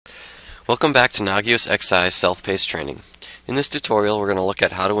Welcome back to Nagios XI's self-paced training. In this tutorial, we're going to look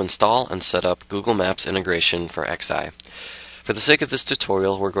at how to install and set up Google Maps integration for XI. For the sake of this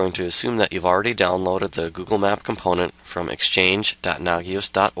tutorial, we're going to assume that you've already downloaded the Google Map component from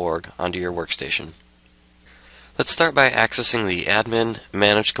exchange.nagios.org onto your workstation. Let's start by accessing the Admin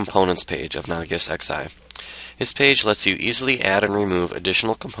Manage Components page of Nagios XI. This page lets you easily add and remove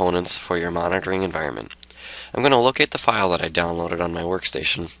additional components for your monitoring environment. I'm going to locate the file that I downloaded on my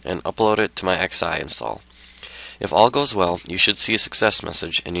workstation and upload it to my XI install. If all goes well, you should see a success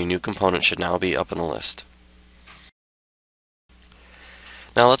message and your new component should now be up in a list.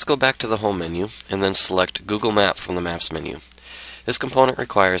 Now let's go back to the Home menu and then select Google Map from the Maps menu. This component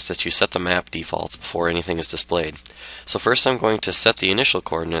requires that you set the map defaults before anything is displayed. So first I'm going to set the initial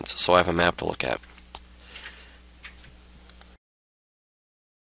coordinates so I have a map to look at.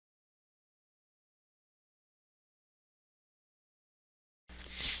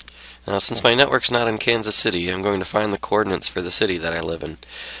 Now, since my network's not in Kansas City, I'm going to find the coordinates for the city that I live in,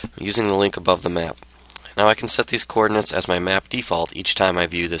 using the link above the map. Now I can set these coordinates as my map default each time I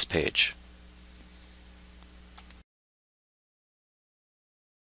view this page.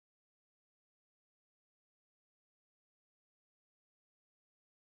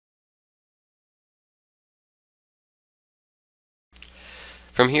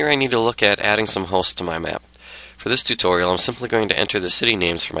 From here I need to look at adding some hosts to my map. For this tutorial, I'm simply going to enter the city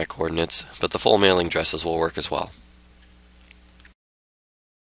names for my coordinates, but the full mailing addresses will work as well.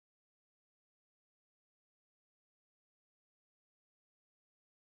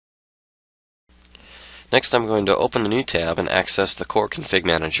 Next, I'm going to open a new tab and access the Core Config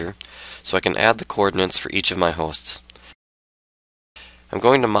Manager so I can add the coordinates for each of my hosts. I'm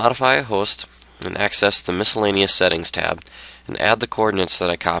going to modify a host and access the Miscellaneous Settings tab and add the coordinates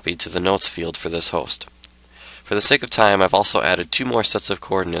that I copied to the Notes field for this host. For the sake of time, I've also added two more sets of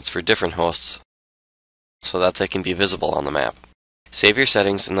coordinates for different hosts so that they can be visible on the map. Save your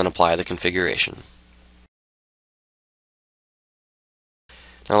settings and then apply the configuration.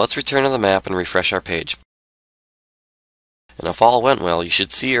 Now let's return to the map and refresh our page. And if all went well, you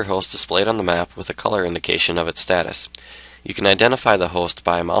should see your host displayed on the map with a color indication of its status. You can identify the host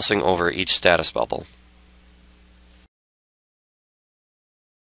by mousing over each status bubble.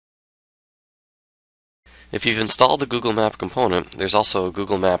 If you've installed the Google Map component, there's also a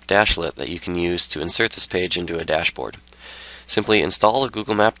Google Map dashlet that you can use to insert this page into a dashboard. Simply install the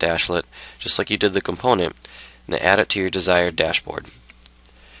Google Map dashlet just like you did the component and add it to your desired dashboard.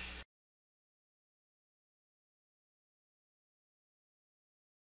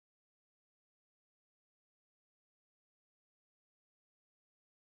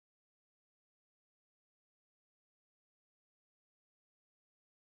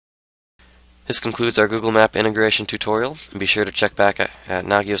 This concludes our Google Map integration tutorial. Be sure to check back at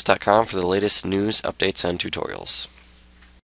nagios.com for the latest news, updates, and tutorials.